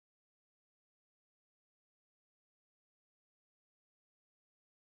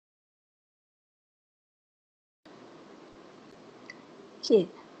Okay,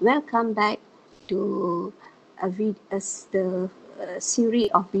 welcome back to the series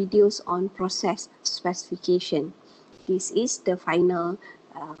of videos on process specification. This is the final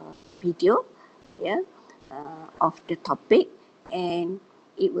video, yeah, of the topic, and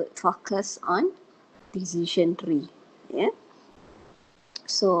it will focus on decision tree. Yeah,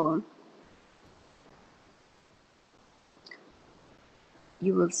 so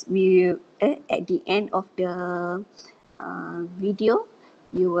at the end of the video,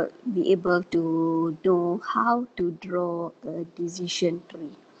 you will be able to know how to draw a decision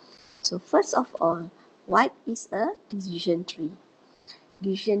tree. So first of all, what is a decision tree?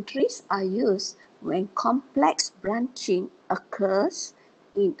 Decision trees are used when complex branching occurs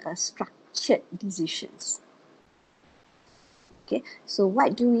in a structured decisions. Okay, so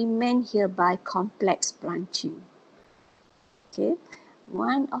what do we mean here by complex branching? Okay,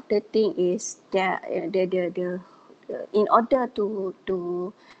 one of the thing is that in order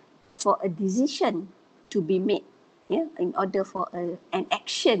to for a decision to be made, yeah, in order for an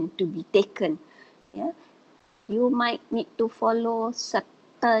action to be taken, yeah, you might need to follow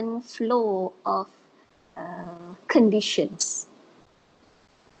certain flow of conditions.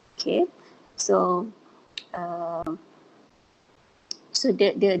 Okay, so uh,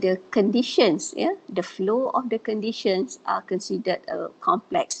 the conditions, yeah, the flow of the conditions are considered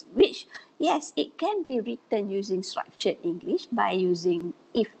complex, which yes, it can be written using structured English by using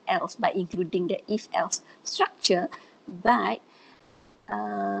if else, by including the if else structure, but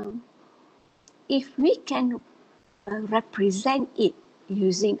um, if we can represent it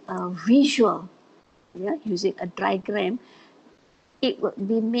using a visual, yeah, using a diagram, it would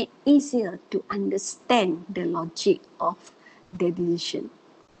be made easier to understand the logic of the decision.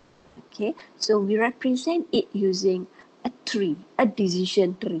 Okay, so we represent it using a tree, a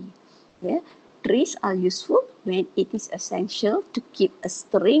decision tree. Yeah, trees are useful when it is essential to keep a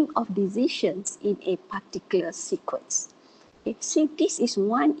string of decisions in a particular sequence. Okay, so this is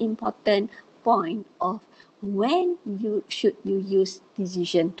one important point of when you use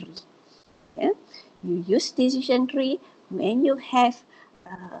decision tree. Yeah, you use decision tree when you have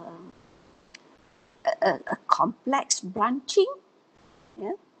a complex branching.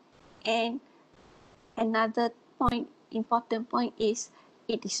 Yeah, and another important point is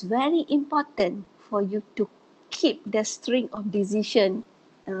it is very important for you to keep the string of decision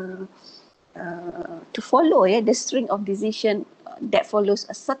uh, to follow, yeah, the string of decision that follows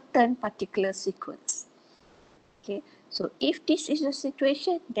a certain particular sequence. Okay, so if this is the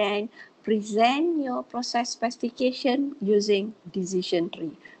situation, then present your process specification using decision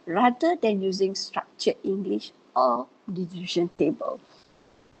tree rather than using structured English or decision table.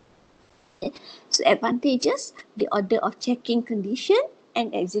 So advantages, the order of checking condition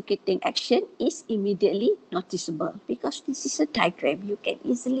and executing action is immediately noticeable because this is a diagram. You can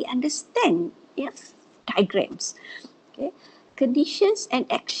easily understand, yes, diagrams. Okay. Conditions and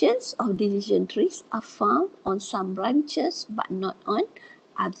actions of decision trees are found on some branches but not on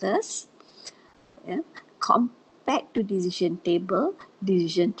others. Yeah. Compared to decision table,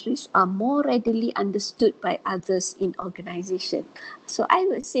 decision trees are more readily understood by others in organization. So I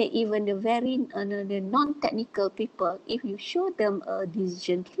would say even the very the non-technical people, if you show them a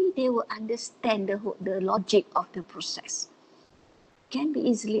decision tree, they will understand the logic of the process. Can be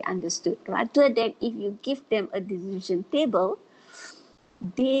easily understood rather than if you give them a decision table,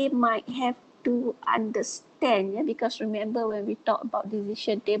 they might have to understand, yeah, because remember when we talk about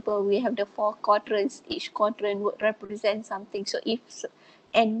decision table, we have the 4 quadrants, each quadrant would represent something. So if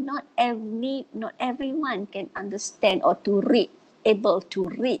and not everyone can understand or to read, able to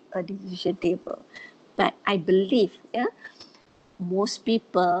read a decision table, but I believe, yeah, most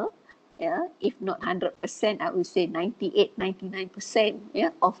people, yeah, if not 100%, I would say 98, 99%, yeah,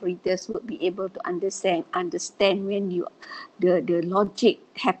 of readers would be able to understand when you the logic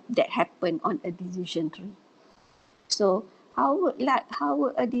that happened on a decision tree. So how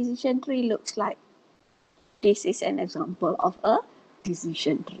would a decision tree looks like? This is an example of a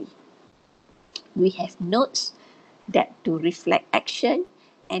decision tree. We have nodes that to reflect action,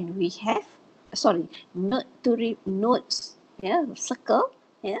 and we have nodes, yeah, circle,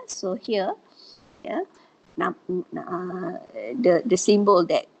 yeah. So here, yeah, now the symbol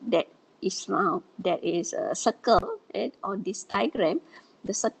that is round, that is a circle, right, on this diagram.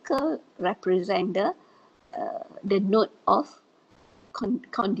 The circle represent the node of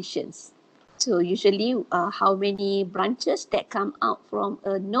conditions. So usually how many branches that come out from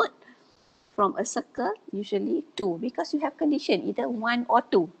a node, from a circle? Usually 2, because you have condition either 1 or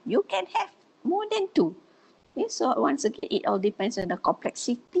 2. You can have more than 2. Okay, so once again, it all depends on the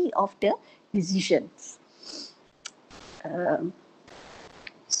complexity of the decisions. Um,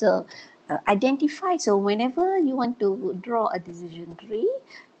 So identify. So whenever you want to draw a decision tree,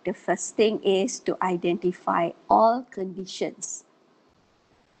 the first thing is to identify all conditions,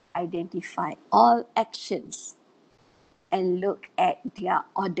 identify all actions, and look at their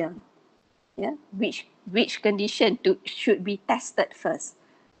order. Yeah, which condition should be tested first.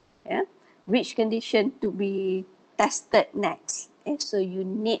 Yeah, which condition to be tested next. Okay? So you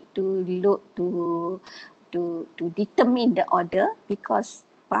need to look to determine the order, because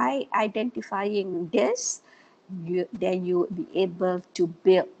by identifying this, then you would be able to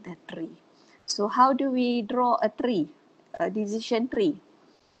build the tree. So how do we draw a tree, a decision tree?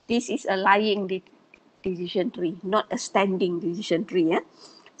 This is a lying decision tree, not a standing decision tree. Yeah?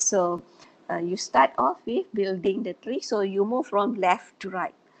 So you start off with building the tree. So you move from left to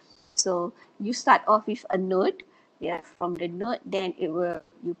right. So you start off with a node. Yeah, from the node, then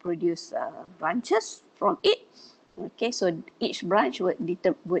you produce branches from it. Okay, so each branch would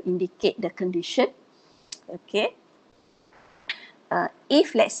indicate the condition. Okay.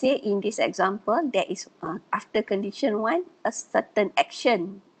 If let's say in this example, there is after condition 1, a certain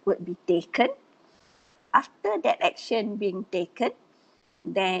action would be taken. After that action being taken,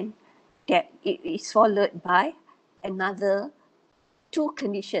 then that it is followed by another 2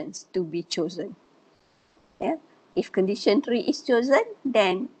 conditions to be chosen. Yeah. If condition 3 is chosen,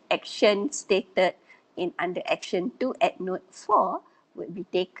 then action stated in under action 2 at note 4 would be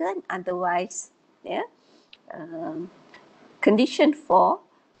taken. Otherwise, yeah, condition 4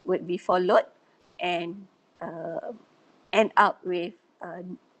 would be followed and end up with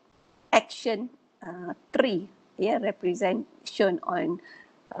action 3, yeah, represent shown on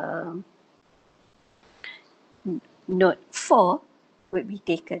note 4 would be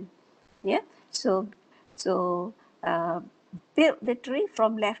taken. Yeah, so build the tree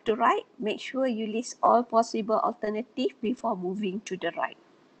from left to right. Make sure you list all possible alternatives before moving to the right.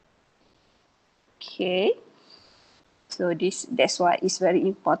 Okay, so that's why it's very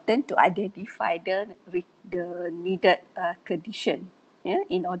important to identify the needed condition, yeah,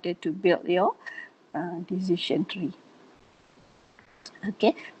 in order to build your decision tree.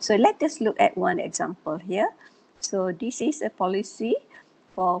 Okay, so let us look at one example here. So this is a policy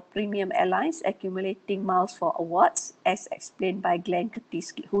for Premium Airlines accumulating miles for awards, as explained by Glenn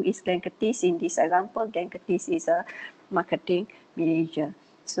Curtis. Who is Glenn Curtis in this example? Glenn Curtis is a marketing manager.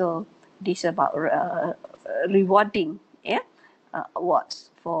 So this is about rewarding, yeah,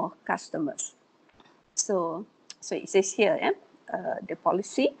 awards for customers. So it says here, yeah, the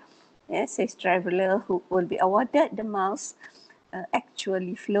policy, yeah, says traveller who will be awarded the miles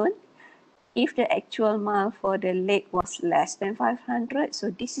actually flown if the actual mile for the leg was less than 500.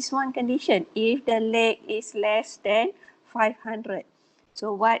 So this is one condition. If the leg is less than 500,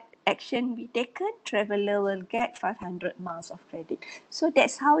 so what action be taken? Traveller will get 500 miles of credit. So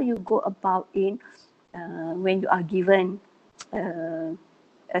that's how you go about in when you are given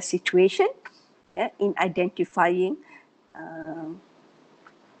a situation, in identifying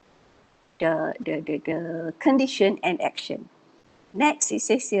the condition and action. Next, it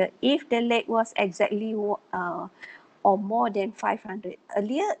says here, if the leg was exactly or more than 500.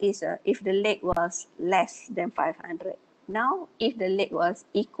 Earlier is if the leg was less than 500. Now, if the leg was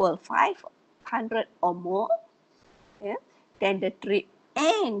equal 500 or more, yeah, then the trip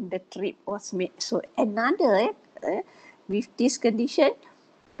was made. So another, with this condition,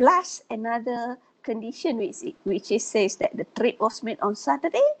 plus another condition which says that the trip was made on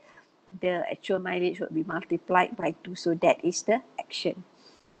Saturday, the actual mileage would be multiplied by 2. So that is the action.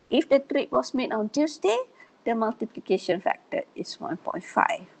 If the trip was made on Tuesday, the multiplication factor is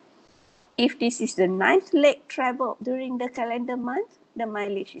 1.5. If this is the 9th leg traveled during the calendar month, the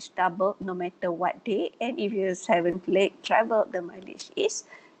mileage is doubled no matter what day. And if your 7th leg traveled, the mileage is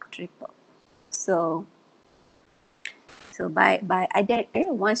triple. So by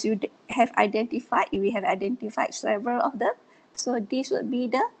once you have identified, we have identified several of them. So this would be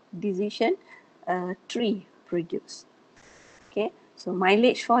the decision tree produced. Okay, so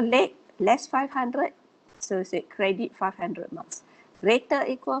mileage for leg less 500, so say credit 500 miles. Greater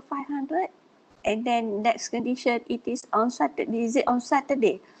equal 500, and then next condition, it is on Saturday. Is it on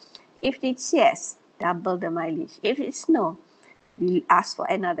Saturday? If it's yes, double the mileage. If it's no, we ask for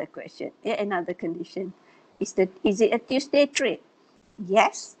another question, another condition. Is it a Tuesday trip?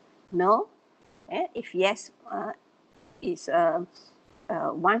 Yes, no. If yes, it's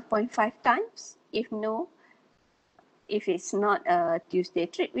 1.5 times. If no, if it's not a Tuesday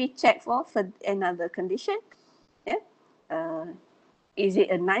trip, we check for another condition. Yeah. Is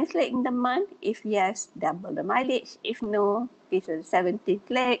it a 9th leg in the month? If yes, double the mileage. If no, it's a 17th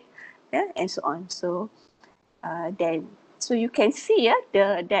leg, yeah, and so on. So then So you can see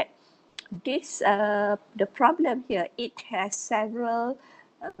that this the problem here, it has several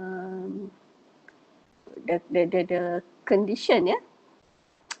the condition, yeah.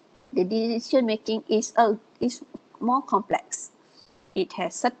 The decision making is more complex. It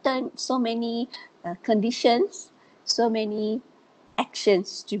has so many conditions, so many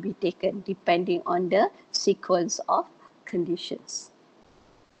actions to be taken depending on the sequence of conditions.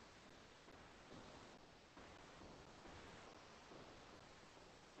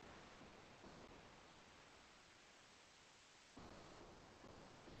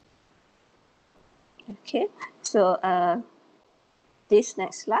 Okay, so this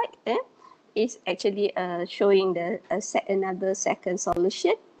next slide is actually showing another second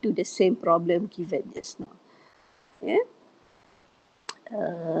solution to the same problem given just now. Yeah.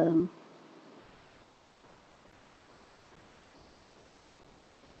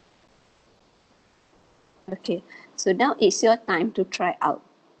 Okay, so now it's your time to try out.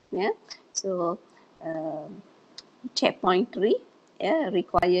 Yeah, so checkpoint 3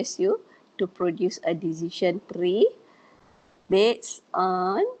 requires you to produce a decision tree based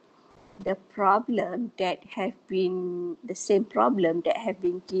on the problem that have been the same problem that have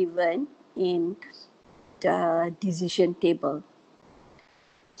been given in the decision table.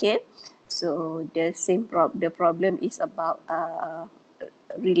 Okay, so the problem is about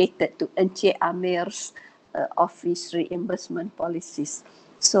related to Encik Amir's office reimbursement policies.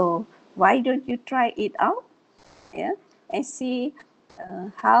 So why don't you try it out? Yeah, and see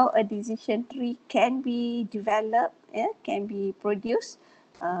how a decision tree can be developed, can be produced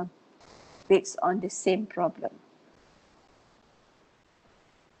based on the same problem.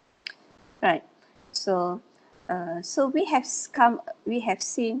 Right. So, we have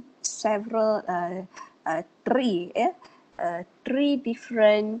seen several three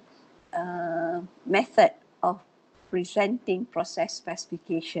different method of presenting process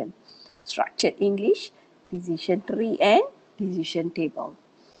specification: structured English, decision tree, and decision table.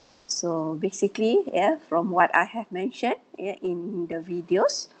 So basically, from what I have mentioned in the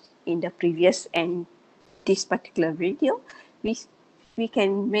videos, in the previous and this particular video, we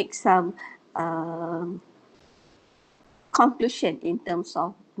can make some conclusion in terms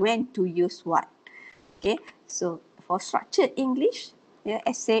of when to use what. Okay, so for structured English,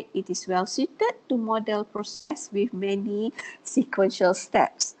 as said, it is well suited to model process with many sequential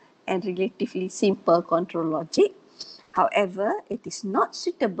steps and relatively simple control logic. However, it is not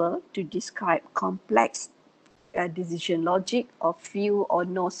suitable to describe complex decision logic or few or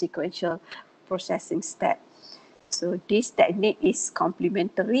no sequential processing step. So this technique is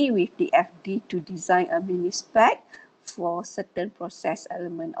complementary with DFD to design a mini-spec for certain process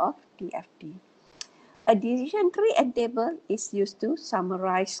element of DFD. A decision tree and table is used to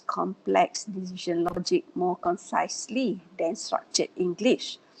summarize complex decision logic more concisely than structured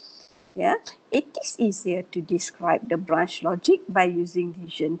English. Yeah, it is easier to describe the branch logic by using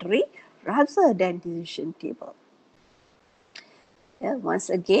decision tree rather than decision table. Yeah, once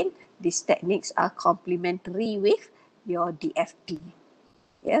again, these techniques are complementary with your DFD.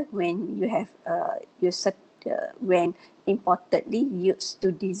 Yeah, when you have when importantly used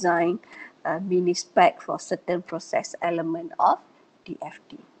to design a mini spec for certain process element of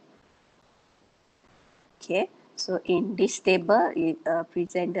DFD. Okay, so in this table it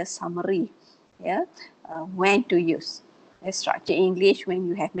presents a summary. Yeah, when to use. Structured English when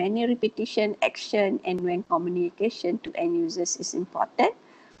you have many repetition, action, and when communication to end users is important.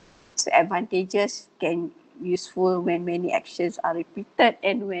 So advantages can useful when many actions are repeated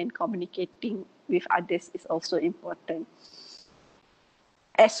and when communicating with others is also important.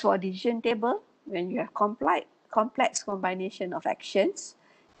 As for decision table, when you have complex combination of actions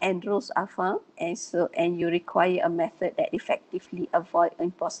and rules are found, and you require a method that effectively avoid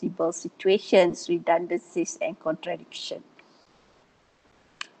impossible situations, redundancies, and contradiction.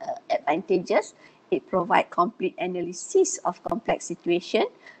 Advantages: it provides complete analysis of complex situation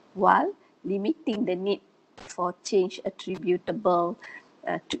while limiting the need for change attributable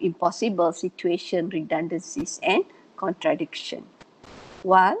to impossible situation, redundancies, and contradiction.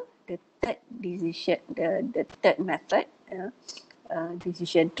 While the third decision, the third method,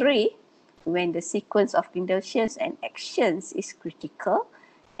 decision tree, when the sequence of conditions and actions is critical,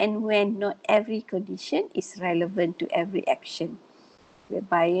 and when not every condition is relevant to every action.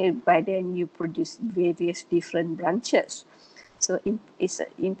 By then you produce various different branches. So it's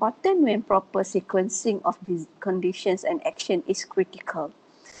important when proper sequencing of these conditions and action is critical.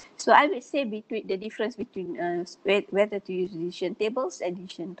 So I would say between the difference between whether to use decision tables and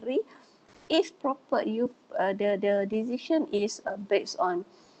decision tree, if proper the decision is based on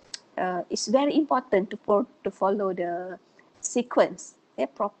it's very important to follow the sequence, a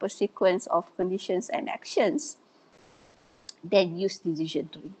proper sequence of conditions and actions, then use decision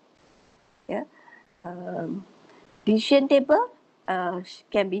tree. Yeah. Decision table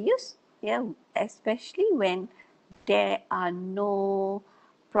can be used, yeah, especially when there are no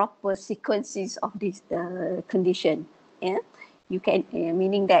proper sequences of this condition. Yeah, you can,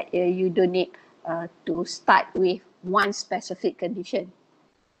 meaning that you don't need to start with one specific condition.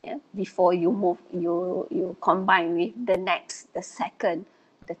 Yeah, before you move, you combine with the next, the second,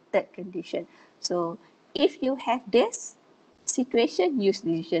 the third condition. So if you have this situation, use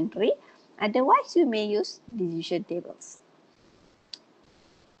decision tree. Otherwise, you may use decision tables.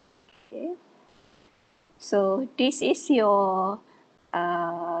 Okay. So this is your,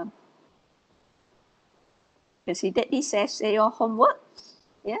 consider this as your homework,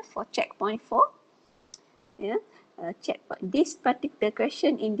 yeah, for checkpoint 4. Yeah, this particular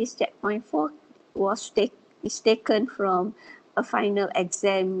question in this checkpoint 4 is taken from a final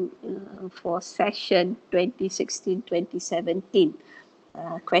exam for session 2016-2017.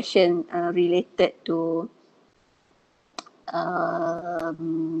 Question related to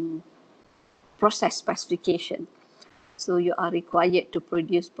process specification. So you are required to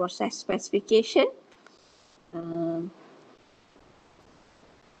produce process specification.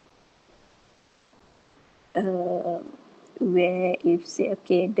 Where if say,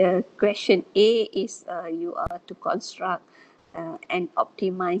 okay, the question A is you are to construct and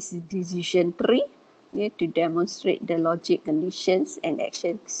optimize decision tree, yeah, to demonstrate the logic, conditions and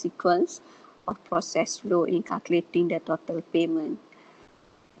action sequence of process flow in calculating the total payment.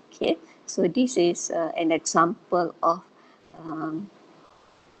 Okay, so this is an example of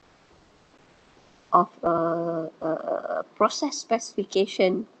a process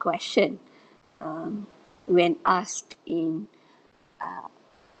specification question when asked in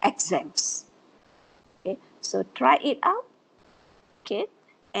exams. Okay, so try it out, okay,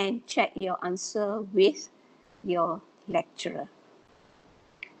 and check your answer with your lecturer.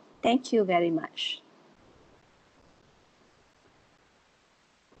 Thank you very much.